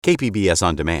KPBS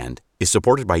On Demand is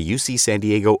supported by UC San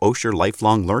Diego Osher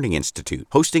Lifelong Learning Institute,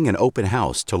 hosting an open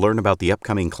house to learn about the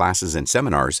upcoming classes and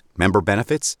seminars, member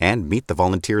benefits, and meet the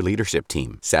volunteer leadership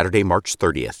team. Saturday, March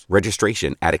 30th.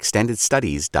 Registration at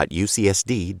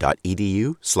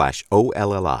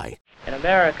extendedstudies.ucsd.edu/OLLI. In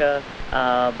America,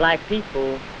 black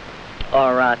people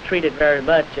are treated very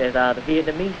much as the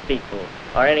Vietnamese people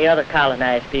or any other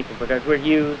colonized people because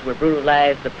we're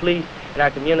brutalized. The police in our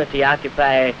community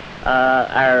occupy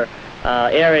our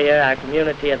area, our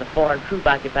community, as a foreign troop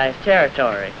occupies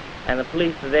territory. And the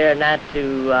police are there not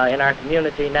to, in our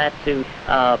community, not to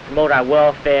promote our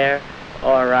welfare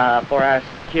or for our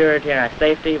security and our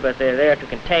safety, but they're there to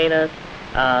contain us,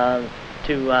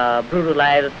 to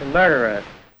brutalize us and murder us.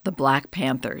 The Black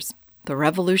Panthers, the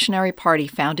Revolutionary Party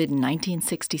founded in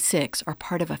 1966, are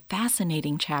part of a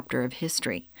fascinating chapter of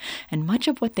history, and much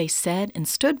of what they said and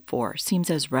stood for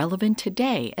seems as relevant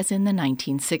today as in the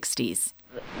 1960s.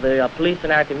 The police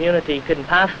in our community couldn't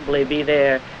possibly be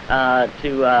there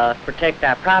to protect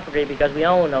our property because we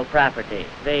own no property.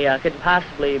 They couldn't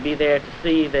possibly be there to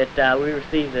see that we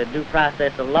receive the due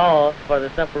process of law for the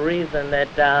simple reason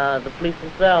that the police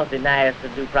themselves deny us the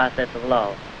due process of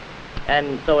law.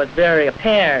 And so it's very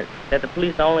apparent that the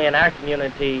police are only in our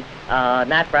community,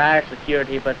 not for our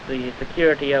security, but the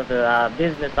security of the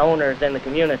business owners in the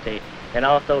community, and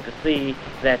also to see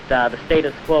that the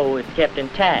status quo is kept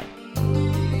intact.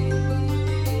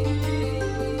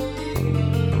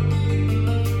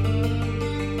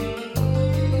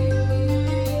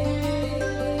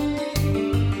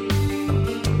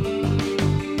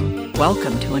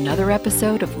 Welcome to another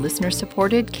episode of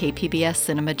listener-supported KPBS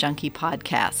Cinema Junkie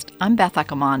podcast. I'm Beth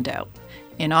Accomando.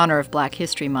 In honor of Black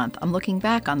History Month, I'm looking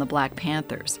back on the Black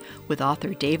Panthers with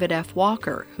author David F.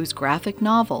 Walker, whose graphic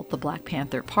novel, The Black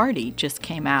Panther Party, just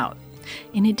came out.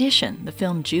 In addition, the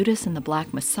film Judas and the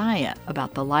Black Messiah,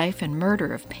 about the life and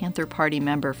murder of Panther Party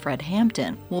member Fred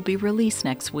Hampton, will be released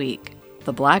next week.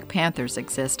 The Black Panthers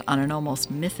exist on an almost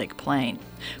mythic plane.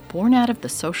 Born out of the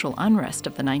social unrest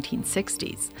of the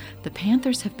 1960s, the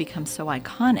Panthers have become so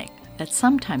iconic that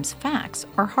sometimes facts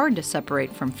are hard to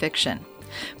separate from fiction.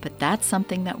 But that's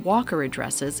something that Walker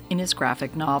addresses in his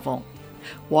graphic novel.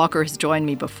 Walker has joined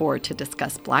me before to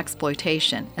discuss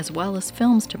blaxploitation, as well as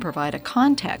films to provide a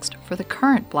context for the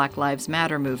current Black Lives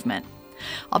Matter movement.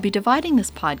 I'll be dividing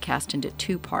this podcast into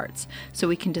two parts, so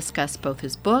we can discuss both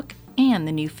his book and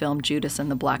the new film Judas and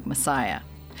the Black Messiah.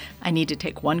 I need to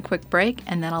take one quick break,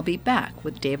 and then I'll be back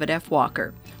with David F.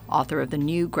 Walker, author of the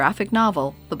new graphic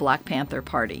novel, The Black Panther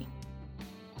Party.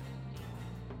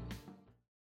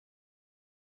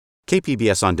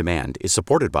 KPBS On Demand is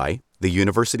supported by the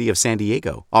University of San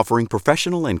Diego, offering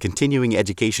professional and continuing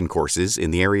education courses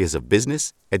in the areas of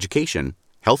business, education,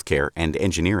 healthcare, and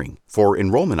engineering. For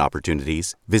enrollment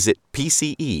opportunities, visit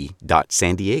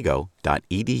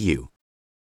pce.sandiego.edu.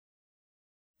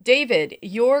 David,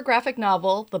 your graphic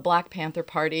novel, The Black Panther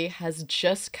Party, has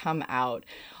just come out.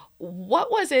 What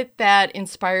was it that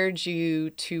inspired you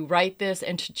to write this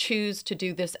and to choose to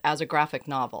do this as a graphic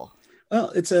novel? Well,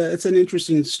 it's an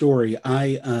interesting story.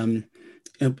 About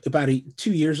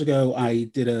 2 years ago, I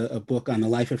did a book on the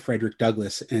life of Frederick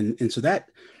Douglass, and so that,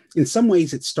 in some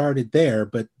ways, it started there.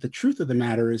 But the truth of the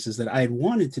matter is that I had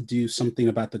wanted to do something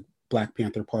about the Black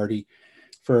Panther Party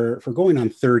for going on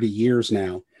 30 years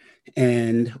now.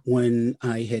 And when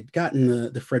I had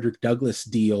gotten the Frederick Douglass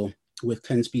deal with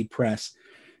 10 Speed Press,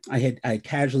 I had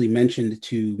casually mentioned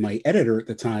to my editor at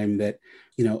the time that,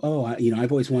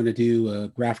 I've always wanted to do a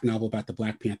graphic novel about the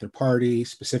Black Panther Party,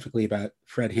 specifically about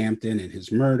Fred Hampton and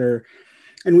his murder.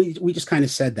 And we just kind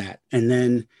of said that. And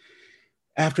then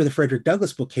after the Frederick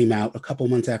Douglass book came out, a couple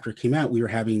months after it came out, we were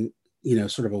having,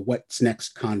 sort of a what's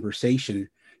next conversation.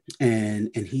 And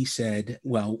he said,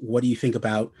 well, what do you think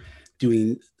about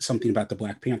doing something about the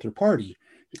Black Panther Party?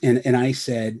 And I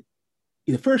said,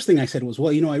 the first thing I said was,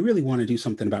 well, I really want to do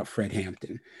something about Fred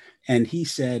Hampton. And he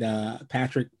said,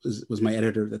 Patrick was my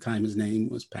editor at the time. His name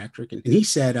was Patrick. And he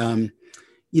said, I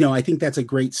think that's a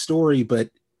great story,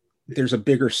 but there's a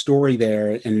bigger story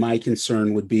there. And my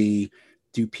concern would be,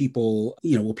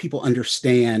 will people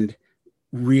understand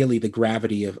really the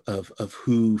gravity of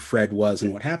who Fred was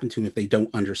and what happened to him if they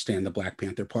don't understand the Black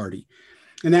Panther Party?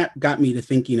 And that got me to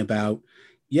thinking about,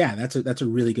 that's a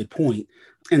really good point.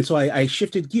 And so I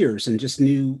shifted gears and just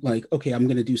knew, okay, I'm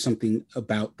going to do something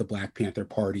about the Black Panther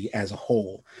Party as a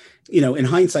whole. In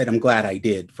hindsight, I'm glad I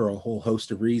did for a whole host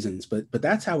of reasons, but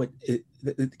that's how it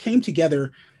came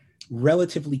together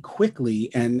relatively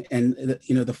quickly. And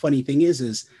the funny thing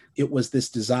is it was this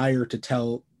desire to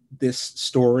tell this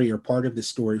story or part of this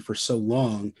story for so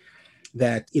long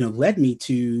that, led me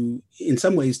to, in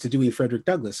some ways, to doing Frederick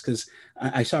Douglass, because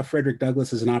I saw Frederick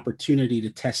Douglass as an opportunity to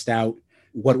test out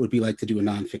what it would be like to do a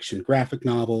nonfiction graphic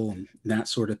novel and that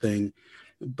sort of thing.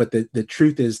 But the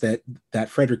truth is that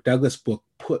Frederick Douglass book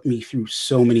put me through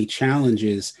so many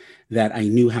challenges that I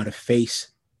knew how to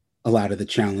face a lot of the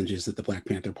challenges that the Black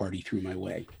Panther Party threw my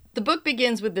way. The book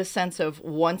begins with this sense of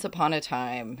once upon a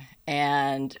time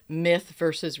and myth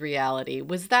versus reality.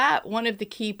 Was that one of the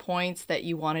key points that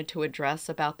you wanted to address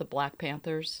about the Black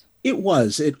Panthers? It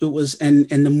was, and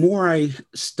the more I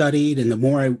studied and the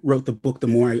more I wrote the book, the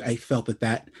more I felt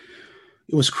that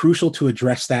it was crucial to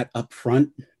address that up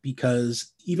front,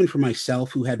 because even for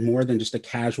myself, who had more than just a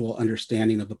casual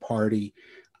understanding of the party,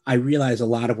 I realized a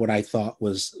lot of what I thought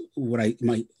was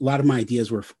a lot of my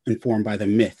ideas were informed by the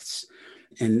myths.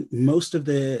 And most of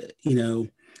the,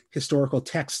 historical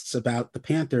texts about the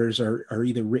Panthers are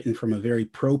either written from a very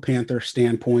pro-Panther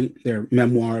standpoint, they're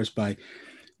memoirs by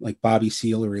like Bobby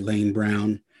Seale or Elaine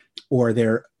Brown, or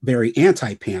they're very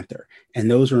anti-Panther.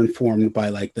 And those are informed by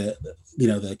like the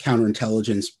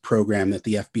counterintelligence program that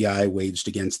the FBI waged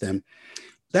against them.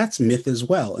 That's myth as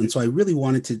well. And so I really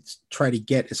wanted to try to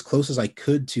get as close as I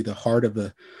could to the heart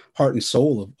and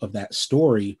soul of that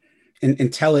story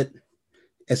and tell it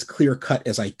as clear cut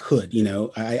as I could.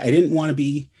 I didn't want to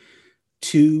be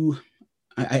too,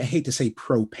 I hate to say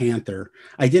pro-Panther.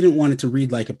 I didn't want it to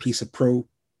read like a piece of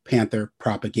pro-Panther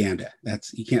propaganda.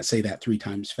 You can't say that 3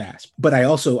 times fast. But I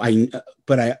also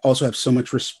have so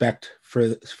much respect for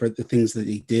the things that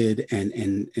they did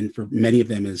and for many of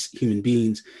them as human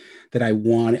beings that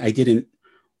I didn't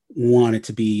want it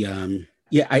to be,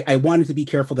 I wanted to be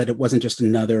careful that it wasn't just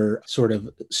another sort of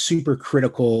super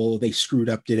critical, they screwed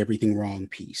up, did everything wrong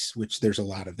piece, which there's a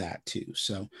lot of that too.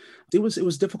 So it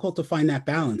was difficult to find that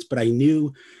balance, but I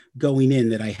knew going in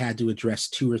that I had to address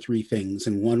 2 or 3 things.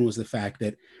 And one was the fact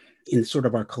that in sort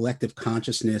of our collective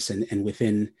consciousness and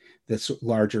within this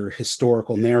larger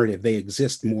historical narrative, they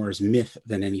exist more as myth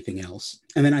than anything else.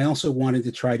 And then I also wanted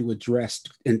to try to address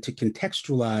and to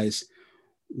contextualize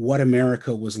what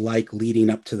America was like leading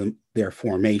up to their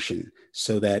formation,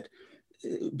 so that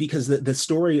because the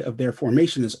story of their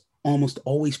formation is almost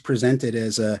always presented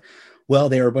as they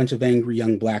were a bunch of angry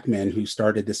young Black men who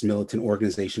started this militant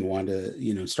organization, wanted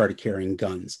to, started carrying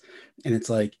guns. And it's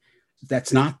like,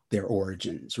 that's not their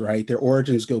origins, right? Their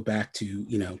origins go back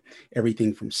to,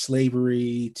 everything from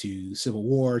slavery to Civil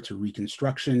War to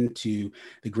Reconstruction to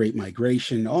the Great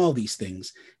Migration, all these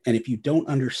things. And if you don't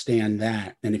understand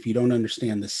that, and if you don't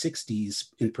understand the 60s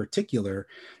in particular,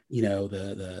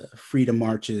 the freedom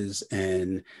marches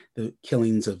and the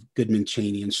killings of Goodman,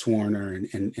 Cheney, and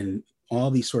Swarner and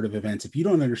all these sort of events, if you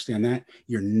don't understand that,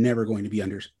 you're never going to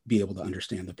be able to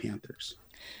understand the Panthers.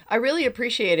 I really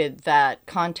appreciated that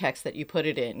context that you put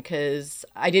it in, because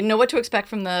I didn't know what to expect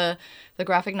from the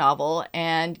graphic novel,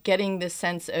 and getting this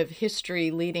sense of history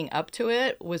leading up to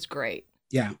it was great.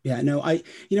 Yeah. No,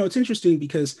 it's interesting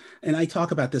because, and I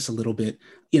talk about this a little bit,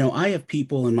 I have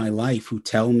people in my life who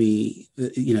tell me,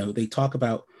 they talk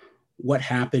about what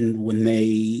happened when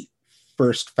they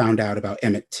first found out about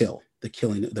Emmett Till,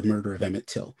 the murder of Emmett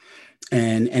Till.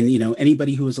 And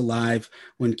anybody who was alive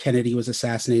when Kennedy was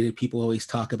assassinated, people always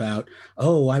talk about,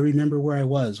 oh, I remember where I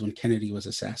was when Kennedy was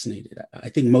assassinated. I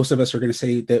think most of us are going to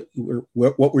say that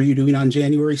what were you doing on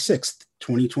January 6th,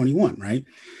 2021, right?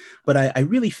 But I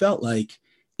really felt like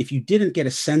if you didn't get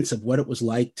a sense of what it was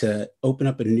like to open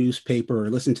up a newspaper or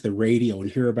listen to the radio and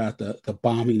hear about the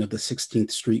bombing of the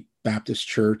 16th Street Baptist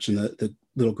Church and the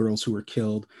little girls who were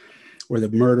killed, or the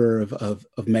murder of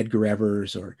Medgar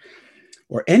Evers, or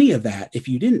any of that, if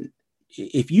you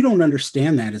don't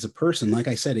understand that as a person, like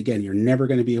I said, again, you're never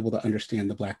going to be able to understand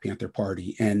the Black Panther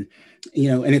Party. And,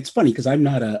 and it's funny because I'm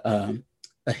not a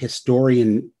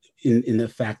historian in the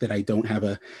fact that I don't have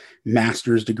a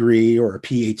master's degree or a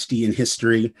PhD in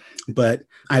history, but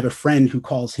I have a friend who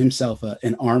calls himself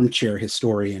an armchair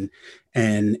historian.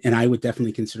 And I would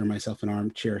definitely consider myself an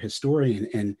armchair historian.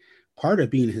 And part of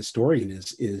being a historian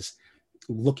is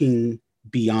looking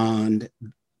beyond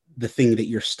the thing that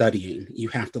you're studying. You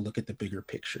have to look at the bigger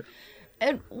picture.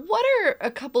 And what are a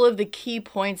couple of the key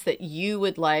points that you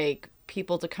would like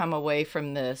people to come away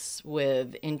from this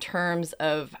with in terms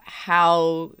of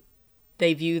how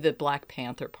they view the Black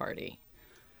Panther Party?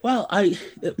 Well,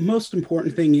 the most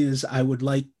important thing is I would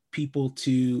like people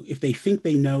to, if they think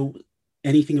they know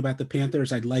anything about the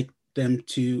Panthers, I'd like them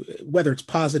to, whether it's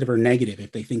positive or negative,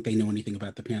 if they think they know anything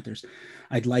about the Panthers,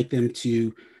 I'd like them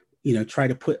to try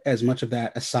to put as much of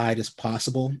that aside as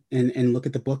possible and look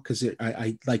at the book, because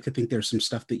I like to think there's some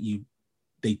stuff that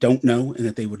they don't know and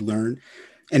that they would learn.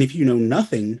 And if you know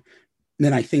nothing,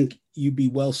 then I think you'd be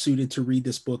well suited to read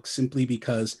this book simply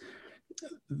because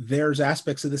there's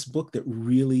aspects of this book that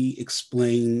really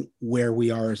explain where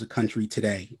we are as a country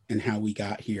today and how we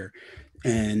got here.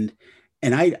 And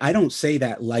I don't say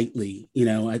that lightly,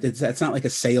 that's not like a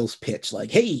sales pitch,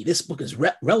 like, hey, this book is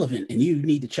relevant and you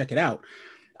need to check it out.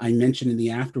 I mentioned in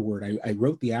the afterword, I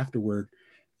wrote the afterword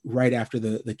right after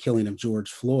the killing of George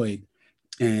Floyd,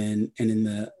 and in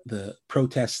the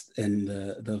protests and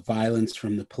the violence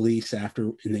from the police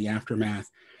in the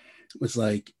aftermath, was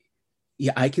like,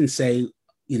 yeah, I can say,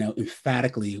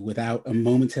 emphatically, without a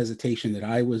moment's hesitation, that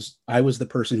I was the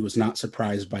person who was not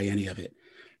surprised by any of it.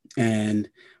 And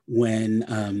when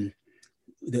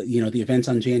the events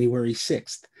on January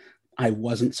 6th, I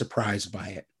wasn't surprised by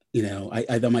it.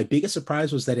 My biggest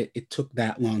surprise was that it took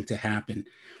that long to happen.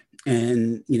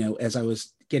 And, as I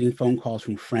was getting phone calls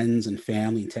from friends and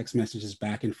family and text messages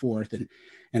back and forth, and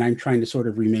I'm trying to sort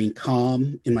of remain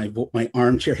calm in my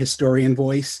armchair historian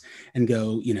voice and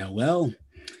go, well,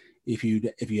 if you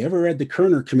ever read the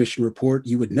Kerner Commission report,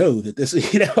 you would know that this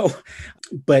is,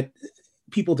 but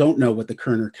people don't know what the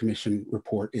Kerner Commission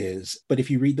report is. But if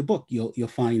you read the book, you'll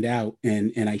find out.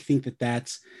 And I think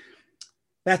that's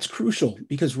crucial,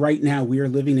 because right now we are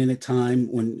living in a time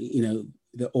when,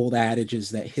 the old adage is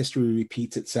that history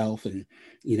repeats itself, and,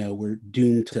 we're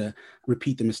doomed to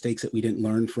repeat the mistakes that we didn't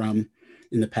learn from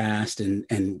in the past.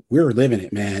 And we're living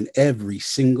it, man. Every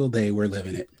single day we're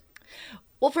living it.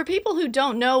 Well, for people who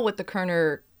don't know what the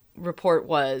Kerner report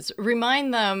was,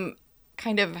 remind them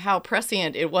kind of how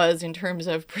prescient it was in terms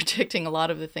of predicting a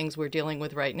lot of the things we're dealing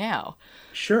with right now.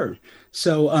 Sure.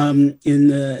 So in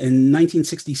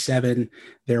 1967,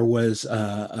 there was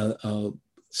a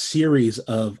series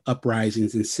of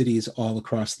uprisings in cities all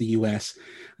across the U.S.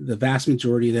 The vast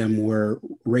majority of them were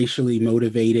racially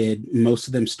motivated. Most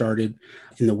of them started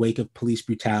in the wake of police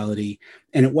brutality.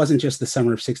 And it wasn't just the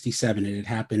summer of 67. It had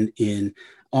happened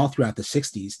all throughout the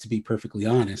 60s, to be perfectly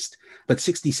honest. But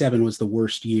 67 was the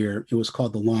worst year. It was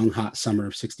called the long, hot summer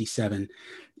of 67.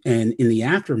 And in the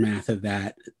aftermath of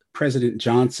that, President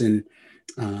Johnson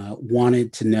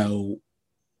wanted to know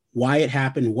why it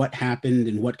happened, what happened,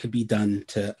 and what could be done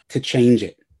to change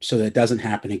it so that it doesn't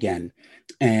happen again.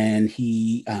 And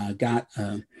he got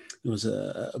it was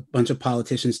a bunch of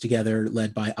politicians together,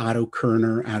 led by Otto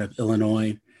Kerner out of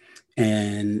Illinois.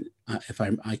 And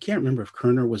I can't remember if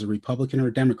Kerner was a Republican or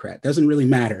a Democrat. Doesn't really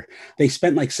matter. They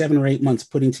spent like 7 or 8 months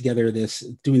putting together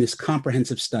doing this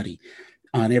comprehensive study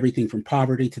on everything from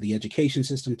poverty to the education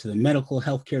system, to the medical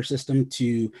healthcare system,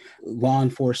 to law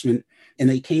enforcement. And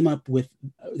they came up with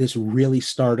this really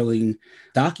startling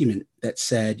document that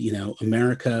said,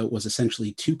 America was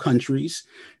essentially two countries,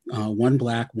 one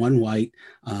black, one white,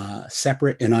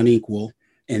 separate and unequal.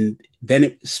 And then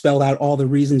it spelled out all the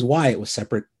reasons why it was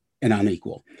separate and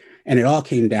unequal. And it all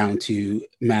came down to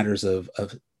matters of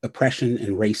oppression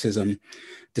and racism,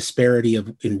 disparity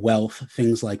in wealth,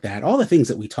 things like that, all the things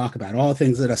that we talk about, all the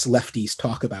things that us lefties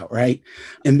talk about, right?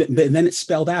 And then it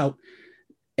spelled out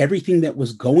everything that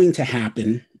was going to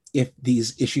happen if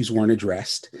these issues weren't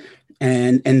addressed.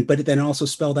 But it then also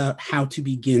spelled out how to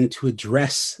begin to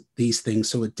address these things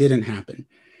so it didn't happen.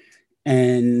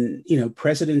 And,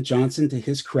 President Johnson, to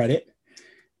his credit,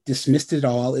 dismissed it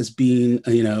all as being,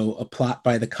 a plot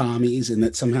by the commies, and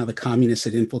that somehow the communists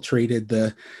had infiltrated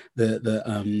the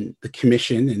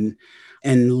commission,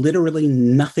 and literally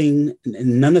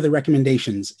none of the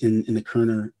recommendations in the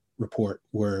Kerner report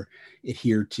were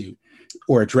adhered to,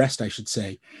 or addressed, I should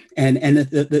say. And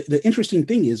the interesting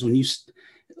thing is, when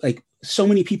so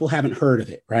many people haven't heard of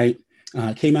it, right?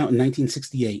 Came out in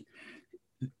 1968.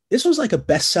 This was like a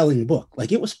best-selling book.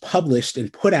 Like, it was published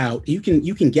and put out. You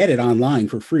can get it online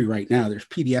for free right now. There's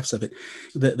PDFs of it.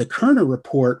 The Kerner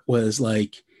report was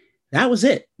like, that was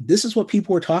it. This is what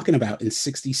people were talking about in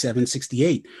 67,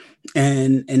 68.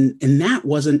 And that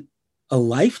wasn't a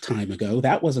lifetime ago.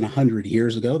 That wasn't 100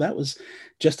 years ago. That was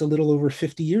just a little over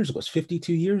 50 years ago. It's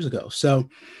 52 years ago. So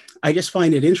I just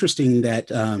find it interesting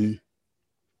that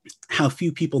how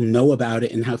few people know about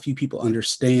it and how few people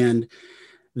understand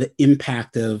the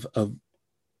impact of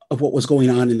what was going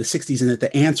on in the 60s, and that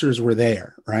the answers were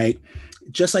there, right?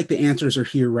 Just like the answers are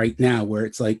here right now, where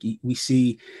it's like we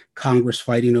see Congress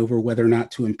fighting over whether or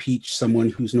not to impeach someone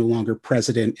who's no longer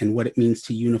president, and what it means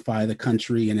to unify the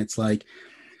country. And it's like,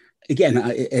 again,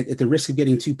 at the risk of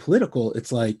getting too political,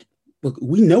 it's like, look,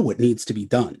 we know what needs to be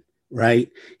done, right?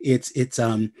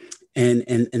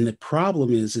 And the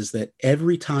problem is that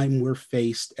every time we're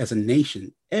faced as a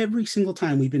nation, every single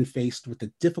time we've been faced with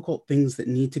the difficult things that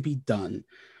need to be done,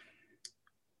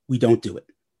 we don't do it.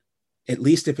 At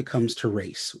least if it comes to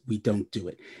race, we don't do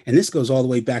it. And this goes all the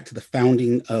way back to the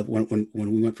founding of when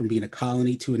we went from being a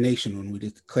colony to a nation, when we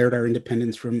declared our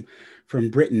independence from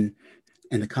Britain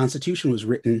and the Constitution was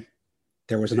written,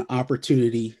 there was an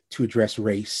opportunity to address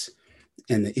race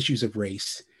and the issues of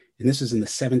race. And this is in the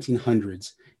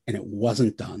 1700s, and it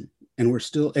wasn't done. And we're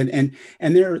still, and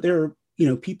there are,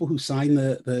 people who signed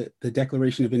the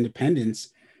Declaration of Independence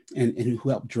and who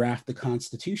helped draft the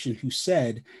Constitution, who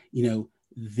said,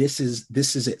 this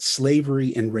is it.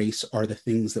 Slavery and race are the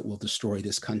things that will destroy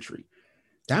this country.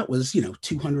 That was,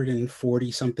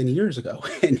 240 something years ago.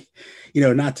 And,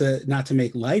 not to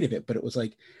make light of it, but it was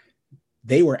like,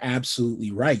 they were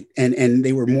absolutely right. And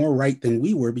they were more right than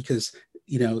we were, because,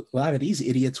 a lot of these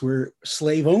idiots were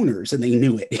slave owners and they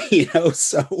knew it,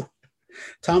 so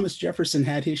Thomas Jefferson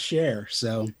had his share.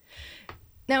 So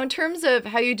now, in terms of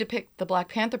how you depict the Black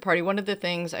Panther Party, one of the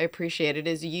things I appreciated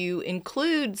is you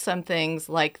include some things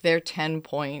like their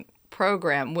 10-point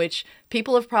program, which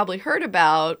people have probably heard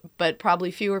about, but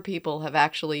probably fewer people have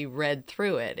actually read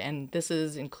through it. And this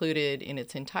is included in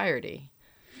its entirety.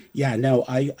 Yeah, no,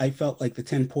 I felt like the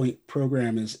 10-point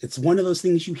program it's one of those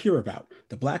things you hear about.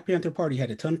 The Black Panther Party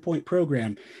had a 10-point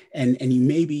program, and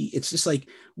it's just like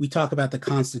we talk about the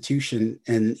Constitution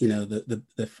and, the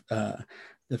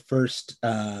first,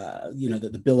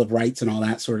 the Bill of Rights and all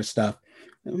that sort of stuff.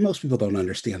 Most people don't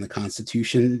understand the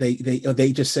Constitution.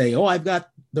 They just say, oh, I've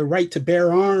got the right to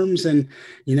bear arms and,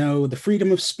 the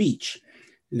freedom of speech.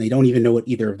 And they don't even know what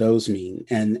either of those mean.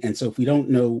 And so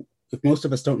if most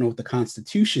of us don't know what the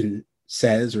Constitution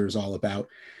says or is all about,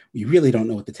 we really don't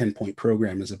know what the 10-point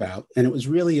program is about. And it was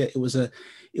really, it was a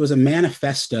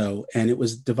manifesto, and it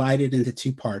was divided into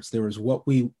two parts. There was what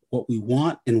we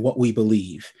want and what we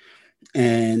believe.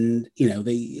 And,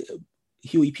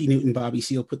 Huey P. Newton, Bobby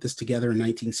Seale put this together in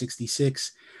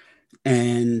 1966,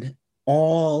 and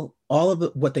all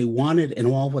of what they wanted and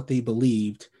all of what they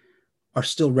believed are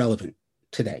still relevant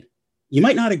today. You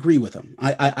might not agree with them.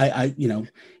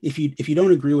 If you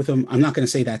don't agree with them, I'm not going to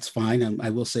say that's fine. I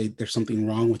will say there's something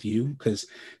wrong with you, because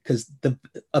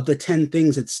of the 10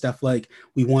 things, it's stuff like,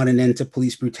 we want an end to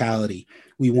police brutality.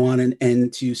 We want an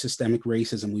end to systemic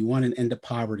racism. We want an end to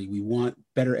poverty. We want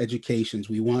better educations.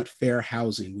 We want fair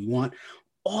housing. We want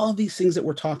all of these things that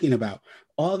we're talking about,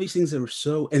 all of these things that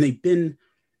are and they've been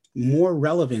more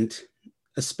relevant,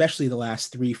 especially the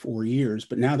last 3-4 years.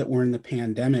 But now that we're in the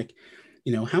pandemic,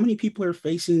 how many people are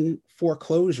facing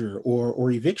foreclosure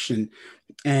or eviction,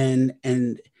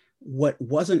 and what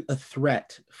wasn't a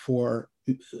threat for,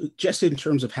 just in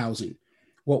terms of housing,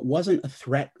 what wasn't a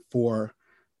threat for,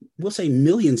 we'll say,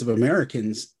 millions of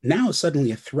Americans, now is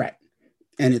suddenly a threat.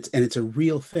 And it's a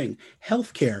real thing.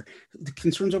 Healthcare, the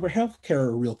concerns over healthcare are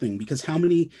a real thing, because how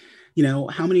many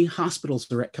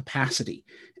hospitals are at capacity,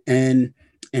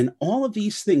 and all of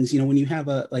these things, when you have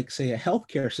a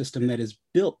healthcare system that is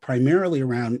built primarily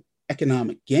around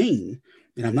economic gain,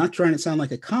 and I'm not trying to sound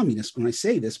like a communist when I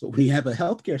say this, but when you have a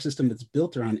healthcare system that's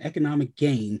built around economic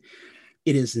gain,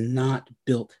 it is not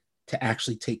built to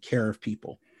actually take care of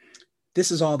people.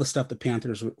 This is all the stuff the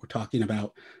Panthers were talking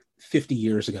about 50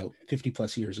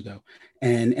 plus years ago.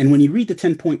 And when you read the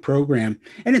 10-point program,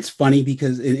 and it's funny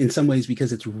because in some ways,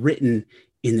 because it's written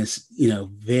in this,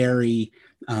 very,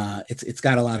 it's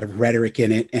got a lot of rhetoric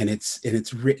in it, and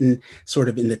it's written sort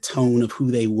of in the tone of who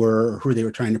they were or who they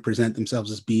were trying to present themselves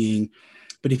as being.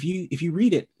 But if you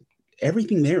read it,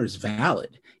 everything there is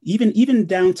valid, even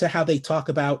down to how they talk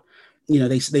about,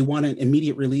 they want an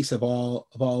immediate release of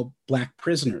all Black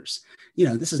prisoners.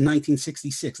 This is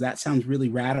 1966. That sounds really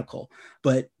radical.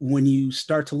 But when you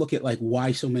start to look at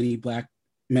why so many Black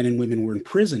men and women were in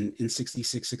prison in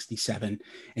 66, 67,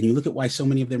 and you look at why so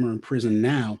many of them are in prison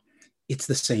now, it's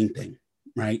the same thing,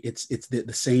 right? It's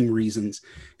the same reasons.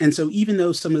 And so even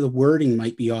though some of the wording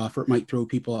might be off, or it might throw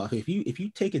people off, if you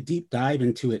take a deep dive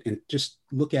into it and just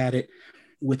look at it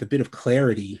with a bit of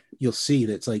clarity, you'll see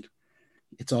that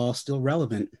it's all still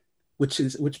relevant,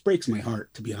 which breaks my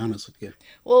heart, to be honest with you.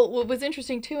 Well, what was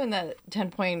interesting too in that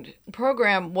 10-point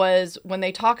program was when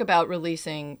they talk about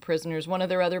releasing prisoners, one of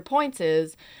their other points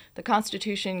is the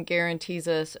Constitution guarantees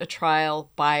us a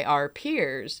trial by our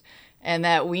peers, and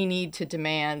that we need to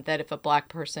demand that if a Black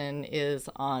person is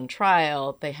on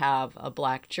trial, they have a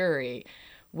Black jury,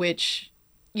 which,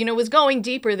 was going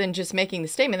deeper than just making the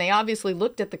statement. They obviously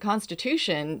looked at the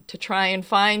Constitution to try and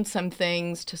find some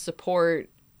things to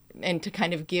support and to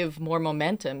kind of give more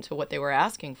momentum to what they were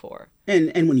asking for.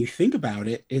 And when you think about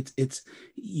it, it's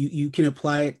you can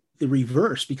apply it the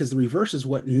reverse, because the reverse is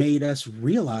what made them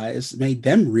realize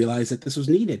that this was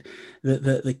needed.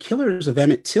 The killers of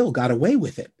Emmett Till got away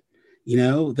with it. You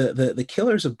know, the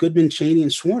killers of Goodman, Cheney,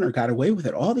 and Schwerner got away with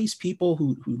it. All these people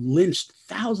who lynched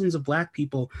thousands of Black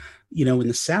people, you know, in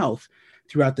the South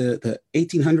throughout the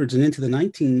 1800s and into the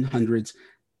 1900s,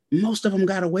 most of them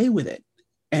got away with it.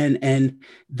 And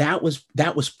that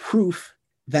was proof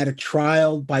that a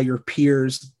trial by your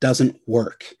peers doesn't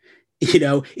work. You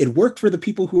know, it worked for the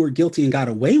people who were guilty and got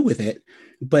away with it,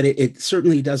 but it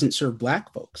certainly doesn't serve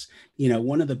Black folks. You know,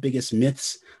 one of the biggest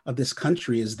myths of this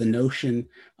country is the notion,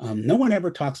 no one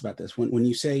ever talks about this. When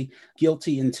you say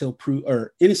guilty until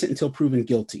or innocent until proven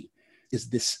guilty, is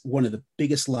this one of the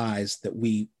biggest lies that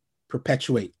we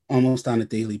perpetuate almost on a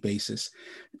daily basis.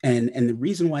 And the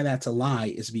reason why that's a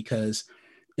lie is because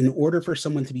in order for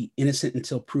someone to be innocent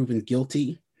until proven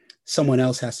guilty, someone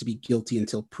else has to be guilty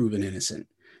until proven innocent.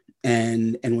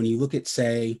 And when you look at,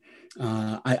 say,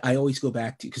 I always go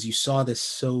back to, because you saw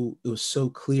this it was so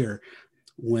clear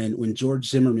when George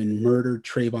Zimmerman murdered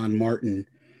Trayvon Martin.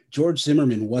 George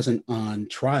Zimmerman wasn't on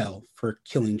trial for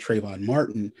killing Trayvon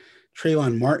Martin.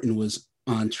 Trayvon Martin was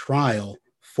on trial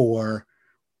for,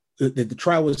 the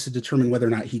trial was to determine whether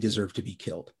or not he deserved to be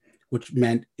killed, which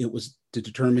meant it was to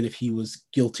determine if he was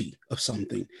guilty of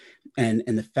something. And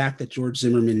the fact that George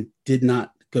Zimmerman did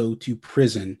not go to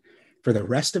prison for the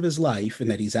rest of his life and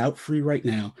that he's out free right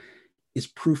now is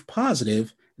proof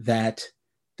positive that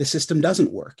the system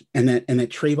doesn't work, and that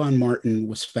Trayvon Martin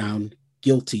was found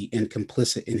guilty and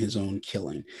complicit in his own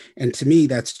killing. And to me,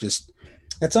 that's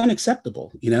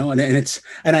unacceptable, you know, and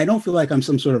I don't feel like I'm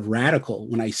some sort of radical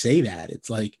when I say that. It's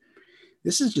like,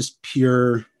 this is just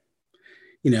pure,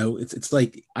 you know, it's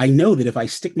like, I know that if I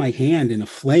stick my hand in a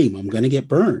flame, I'm going to get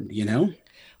burned, you know?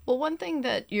 Well, one thing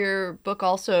that your book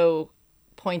also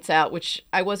points out, which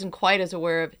I wasn't quite as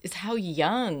aware of, is how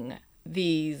young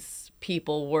these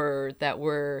people were that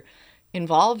were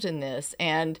involved in this.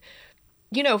 And,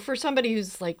 you know, for somebody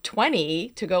who's like 20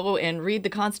 to go and read the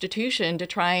Constitution to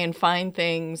try and find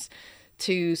things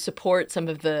to support some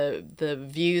of the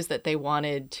views that they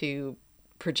wanted to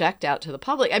project out to the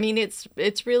public. I mean,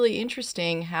 it's really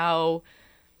interesting how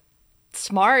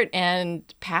smart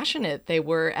and passionate they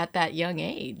were at that young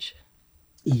age.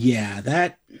 Yeah,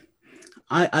 that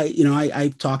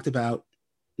I talked about,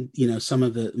 you know, some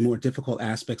of the more difficult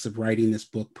aspects of writing this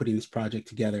book, putting this project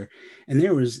together. And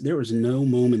there was no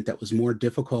moment that was more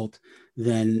difficult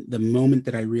than the moment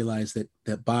that I realized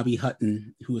that Bobby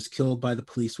Hutton, who was killed by the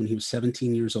police when he was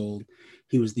 17 years old,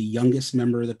 he was the youngest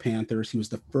member of the Panthers. He was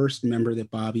the first member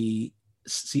that Bobby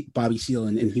Seale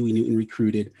and Huey Newton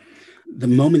recruited. The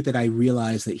moment that I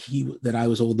realized that I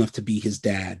was old enough to be his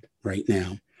dad right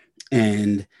now.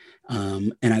 And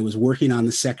I was working on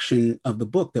the section of the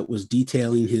book that was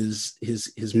detailing his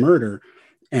murder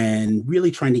and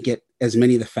really trying to get as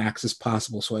many of the facts as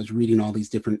possible. So I was reading all these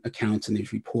different accounts and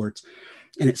these reports.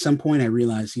 And at some point I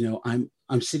realized, you know,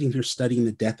 I'm sitting here studying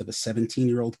the death of a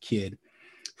 17-year-old kid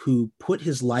who put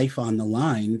his life on the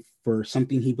line for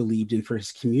something he believed in, for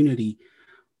his community.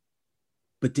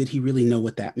 But did he really know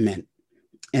what that meant?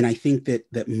 And I think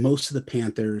that most of the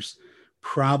Panthers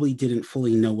probably didn't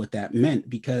fully know what that meant,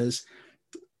 because,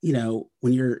 you know,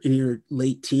 when you're in your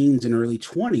late teens and early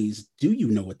 20s, do you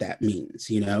know what that means?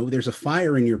 You know, there's a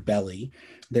fire in your belly,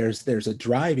 there's a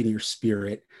drive in your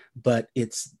spirit, but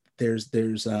there's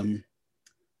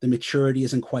the maturity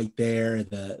isn't quite there.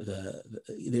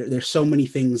 There's so many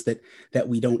things that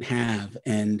we don't have.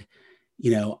 And,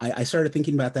 you know, I started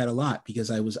thinking about that a lot, because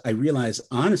I realized,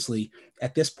 honestly,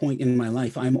 at this point in my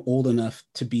life, I'm old enough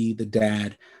to be the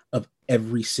dad of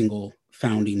every single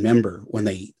founding member when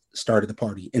they started the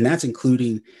party. And that's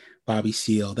including Bobby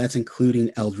Seale, that's including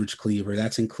Eldridge Cleaver,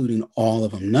 that's including all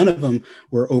of them. None of them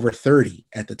were over 30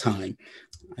 at the time.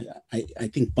 I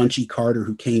think Bunchy Carter,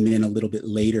 who came in a little bit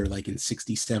later, like in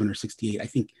 67 or 68, I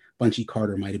think Bunchy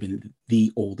Carter might have been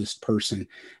the oldest person.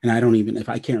 And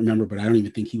I can't remember, but I don't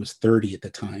even think he was 30 at the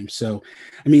time. So,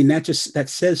 I mean, that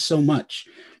says so much.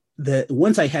 That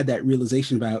once I had that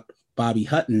realization about Bobby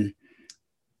Hutton,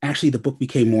 actually the book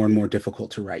became more and more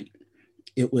difficult to write.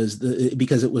 It was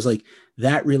because it was like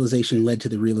that realization led to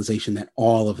the realization that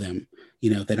all of them, you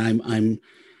know, that I'm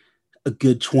a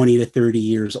good 20 to 30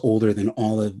 years older than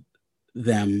all of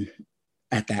them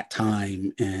at that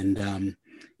time. And,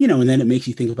 you know, and then it makes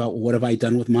you think about, what have I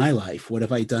done with my life? What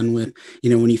have I done with, you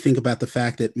know, when you think about the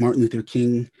fact that Martin Luther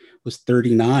King was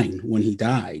 39 when he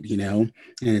died, you know,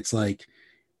 and it's like,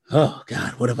 oh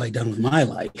God, what have I done with my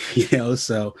life? You know?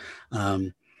 So,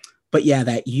 but yeah,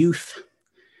 that youth,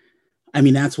 I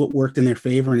mean, that's what worked in their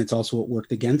favor, and it's also what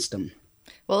worked against them.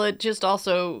 Well, it just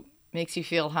also makes you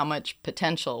feel how much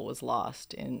potential was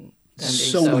lost in them being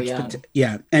so much young.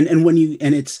 yeah. And when you,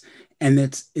 and and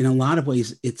it's, in a lot of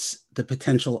ways, it's the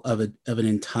potential of an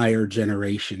entire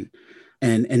generation.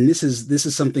 And this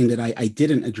is something that I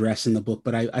didn't address in the book,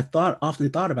 but I often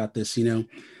thought about this,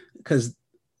 because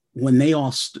when they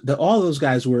all those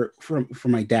guys were from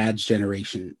my dad's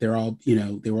generation. They're all,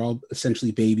 they were all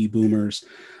essentially baby boomers.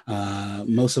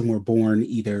 Most of them were born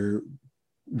either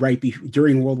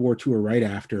during World War II or right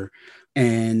after.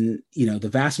 And, the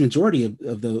vast majority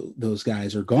of those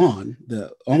guys are gone.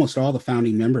 Almost all the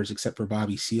founding members, except for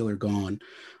Bobby Seale, are gone.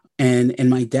 And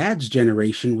my dad's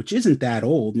generation, which isn't that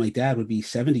old, my dad would be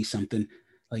 70 something,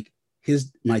 like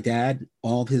my dad,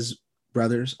 all of his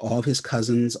brothers, all of his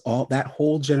cousins, all that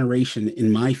whole generation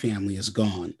in my family is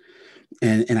gone.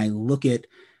 And I look at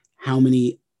how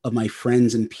many of my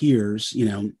friends and peers,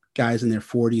 guys in their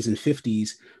 40s and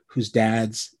 50s, whose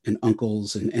dads and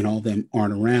uncles and all of them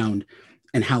aren't around,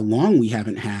 and how long we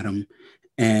haven't had them.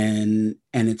 And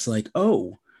it's like,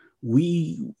 oh,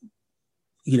 we,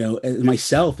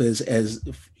 myself as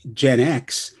Gen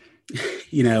X,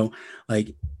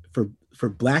 like for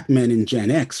Black men in Gen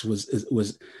X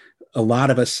was a lot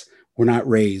of us were not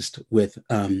raised with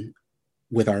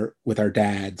our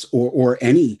dads or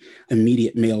any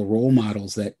immediate male role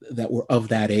models that were of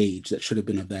that age, that should have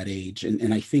been of that age.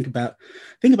 And I think about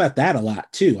that a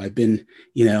lot too. I've been,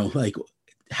 like,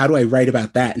 how do I write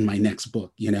about that in my next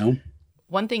book,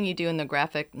 One thing you do in the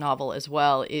graphic novel as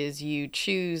well is you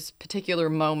choose particular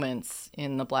moments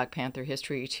in the Black Panther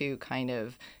history to kind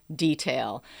of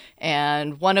detail.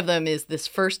 And one of them is this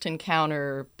first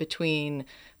encounter between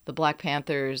the Black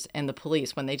Panthers and the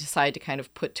police, when they decide to kind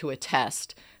of put to a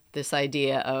test this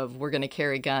idea of, we're going to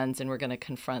carry guns and we're going to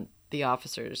confront the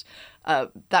officers.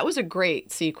 That was a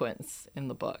great sequence in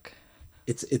the book.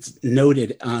 It's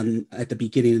noted at the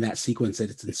beginning of that sequence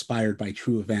that it's inspired by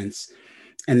true events.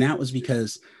 And that was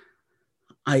because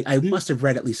I must have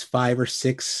read at least 5 or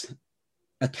 6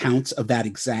 accounts of that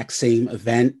exact same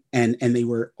event. And they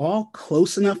were all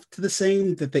close enough to the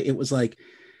same that it was like,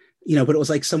 but it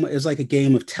was like a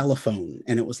game of telephone.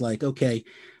 And it was like, okay,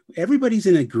 everybody's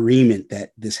in agreement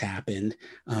that this happened.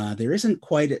 There isn't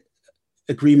quite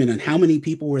agreement on how many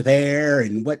people were there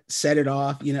and what set it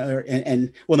off,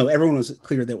 and well, no, everyone was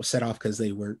clear that it was set off because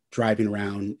they were driving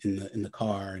around in the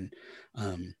car. And,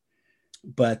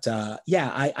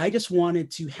 I just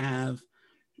wanted to have,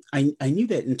 I knew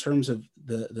that in terms of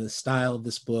the style of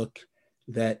this book,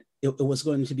 that it was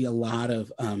going to be a lot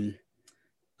of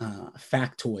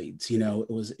factoids.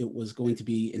 It was going to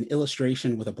be an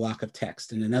illustration with a block of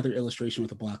text and another illustration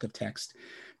with a block of text.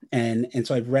 And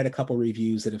so I've read a couple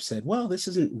reviews that have said, well, this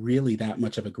isn't really that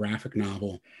much of a graphic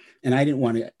novel. And I don't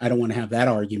want to have that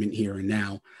argument here and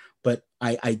now, but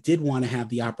I did want to have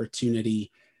the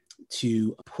opportunity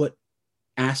to put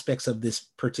aspects of this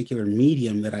particular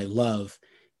medium that I love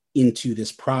into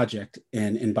this project.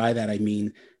 And by that, I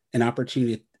mean an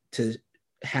opportunity to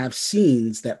have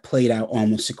scenes that played out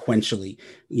almost sequentially,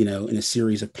 in a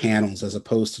series of panels, as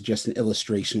opposed to just an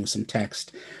illustration with some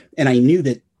text. And I knew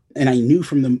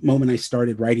from the moment I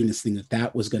started writing this thing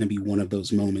that was going to be one of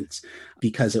those moments,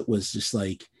 because it was just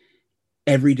like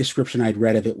every description I'd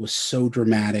read of it was so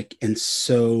dramatic and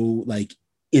so like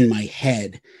in my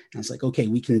head. And I was like, okay,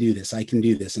 we can do this. I can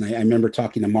do this. And I remember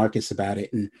talking to Marcus about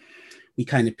it, and we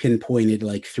kind of pinpointed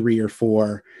like 3 or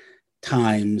 4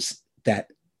 times that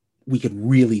we could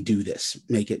really do this,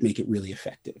 make it really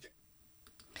effective.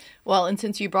 Well, and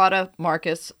since you brought up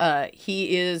Marcus,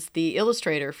 he is the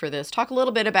illustrator for this. Talk a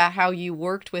little bit about how you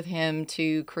worked with him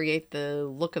to create the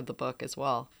look of the book as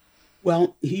well.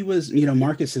 Well, he was,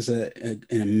 Marcus is an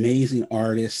amazing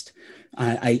artist.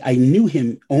 I knew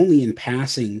him only in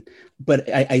passing, but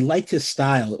I liked his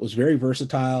style. It was very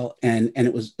versatile, and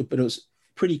it was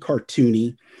pretty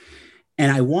cartoony.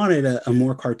 And I wanted a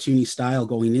more cartoony style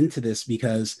going into this,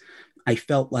 because I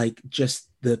felt like just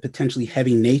the potentially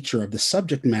heavy nature of the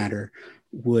subject matter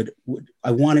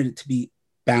I wanted it to be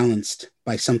balanced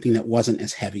by something that wasn't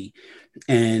as heavy.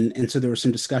 And so there was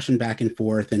some discussion back and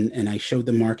forth, and I showed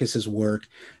them Marcus's work,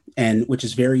 and which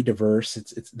is very diverse.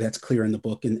 That's clear in the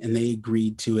book, and they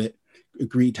agreed to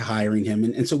hiring him.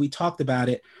 And so we talked about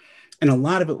it. And a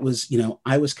lot of it was,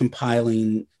 I was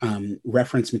compiling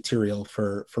reference material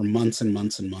for months and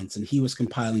months and months, and he was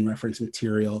compiling reference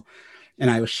material, and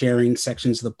I was sharing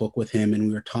sections of the book with him, and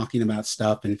we were talking about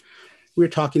stuff, and we were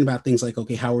talking about things like,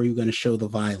 okay, how are you going to show the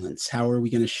violence? How are we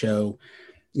going to show,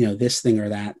 this thing or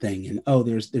that thing? And, oh,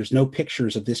 there's no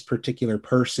pictures of this particular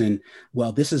person.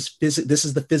 Well, this is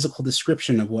the physical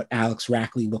description of what Alex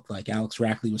Rackley looked like. Alex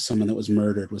Rackley was someone that was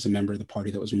murdered, was a member of the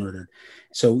party that was murdered.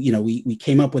 So, we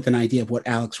came up with an idea of what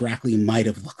Alex Rackley might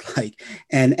have looked like.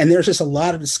 And there's just a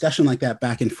lot of discussion like that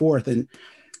back and forth. And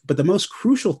But the most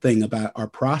crucial thing about our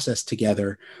process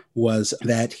together was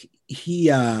that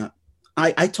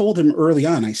I told him early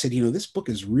on, I said, this book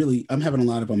is really, I'm having a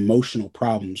lot of emotional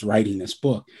problems writing this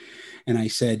book. And I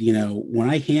said, when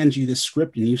I hand you this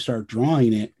script and you start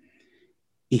drawing it,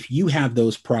 if you have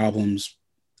those problems,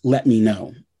 let me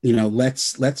know.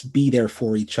 Let's be there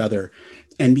for each other.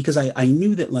 And because I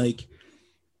knew that like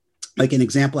an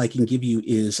example I can give you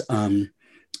is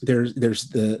there's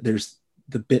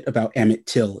the bit about Emmett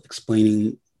Till,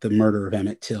 explaining the murder of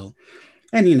Emmett Till.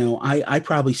 And, I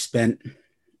probably spent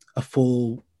a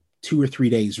full 2 or 3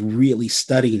 days really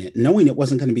studying it, knowing it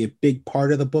wasn't going to be a big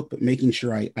part of the book, but making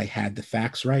sure I had the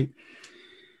facts right.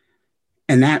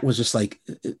 And that was just like,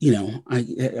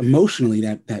 emotionally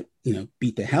that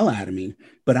beat the hell out of me.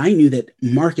 But I knew that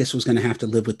Marcus was going to have to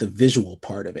live with the visual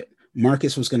part of it.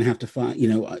 Marcus was going to have to find,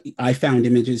 I found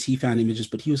images, he found images,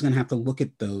 but he was going to have to look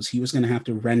at those. He was going to have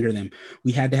to render them.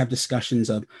 We had to have discussions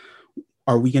of,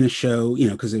 are we going to show,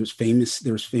 because there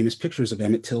was famous pictures of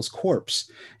Emmett Till's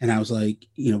corpse. And I was like,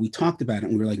 we talked about it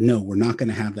and we were like, no, we're not going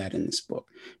to have that in this book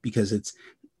because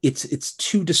it's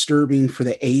too disturbing for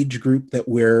the age group that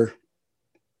we're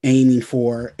aiming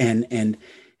for. And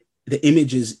the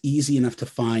image is easy enough to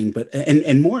find, but,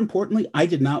 and more importantly, I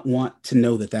did not want to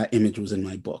know that image was in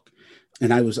my book.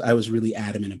 And I was really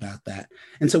adamant about that.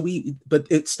 And so but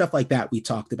it's stuff like that we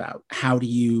talked about. How do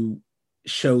you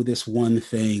show this one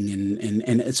thing?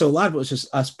 And so a lot of it was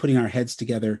just us putting our heads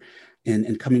together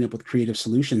and coming up with creative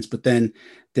solutions. But then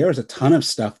there was a ton of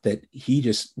stuff that he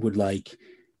just would like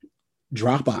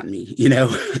drop on me,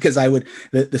 because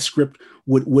the script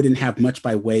wouldn't have much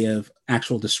by way of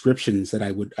actual descriptions that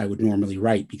I would normally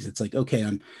write, because it's like, okay,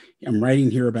 I'm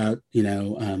writing here about,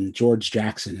 George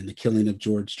Jackson and the killing of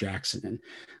George Jackson.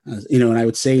 And, and I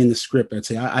would say in the script, I'd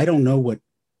say, I don't know what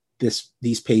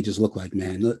these pages look like,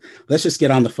 man. Let's just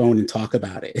get on the phone and talk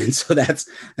about it. And so that's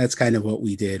kind of what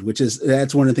we did,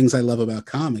 that's one of the things I love about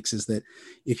comics is that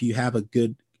if you have a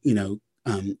good,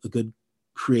 a good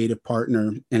creative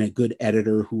partner and a good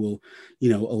editor who will,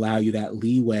 allow you that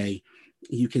leeway,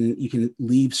 you can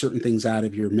leave certain things out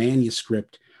of your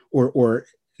manuscript or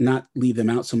not leave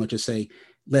them out so much as say,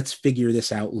 let's figure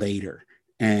this out later.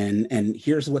 And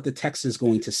here's what the text is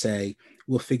going to say.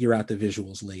 We'll figure out the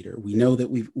visuals later. We know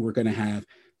that we're going to have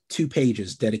 2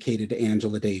 pages dedicated to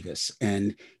Angela Davis.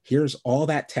 And here's all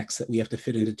that text that we have to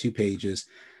fit into 2 pages.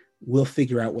 We'll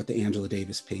figure out what the Angela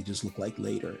Davis pages look like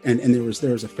later. And there was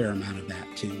a fair amount of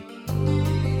that too.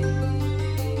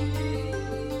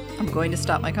 I'm going to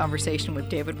stop my conversation with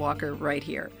David Walker right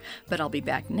here, but I'll be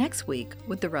back next week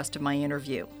with the rest of my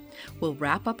interview. We'll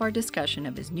wrap up our discussion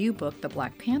of his new book, The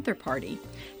Black Panther Party,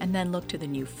 and then look to the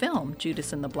new film,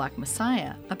 Judas and the Black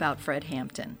Messiah, about Fred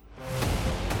Hampton.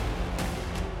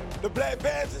 The Black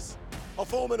Panthers are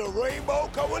forming a rainbow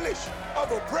coalition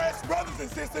of oppressed brothers and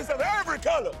sisters of every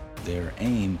color. Their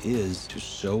aim is to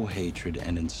sow hatred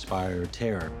and inspire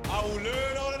terror. I will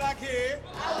learn all that I can.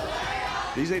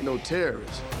 These ain't no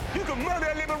terrorists. You can murder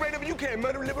a liberator, but you can't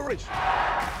murder liberation.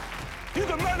 You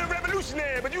can murder a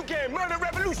revolutionary, but you can't murder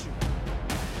revolution.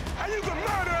 And you can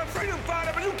murder a freedom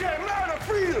fighter, but you can't murder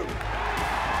freedom.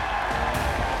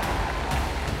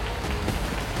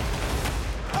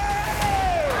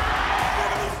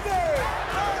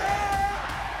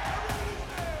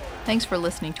 Thanks for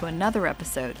listening to another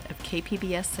episode of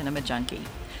KPBS Cinema Junkie.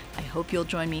 I hope you'll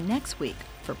join me next week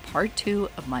for part 2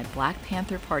 of my Black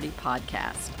Panther Party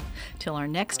podcast. Till our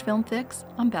next Film Fix,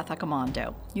 I'm Beth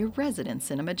Accomando, your resident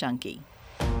cinema junkie.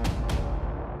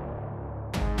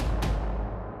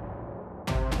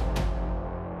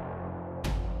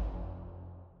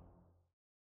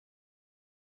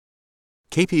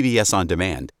 KPBS On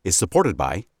Demand is supported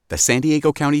by the San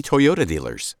Diego County Toyota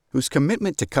dealers, whose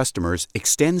commitment to customers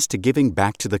extends to giving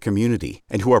back to the community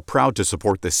and who are proud to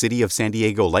support the City of San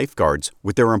Diego lifeguards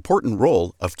with their important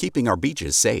role of keeping our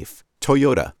beaches safe.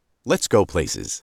 Toyota, let's go places.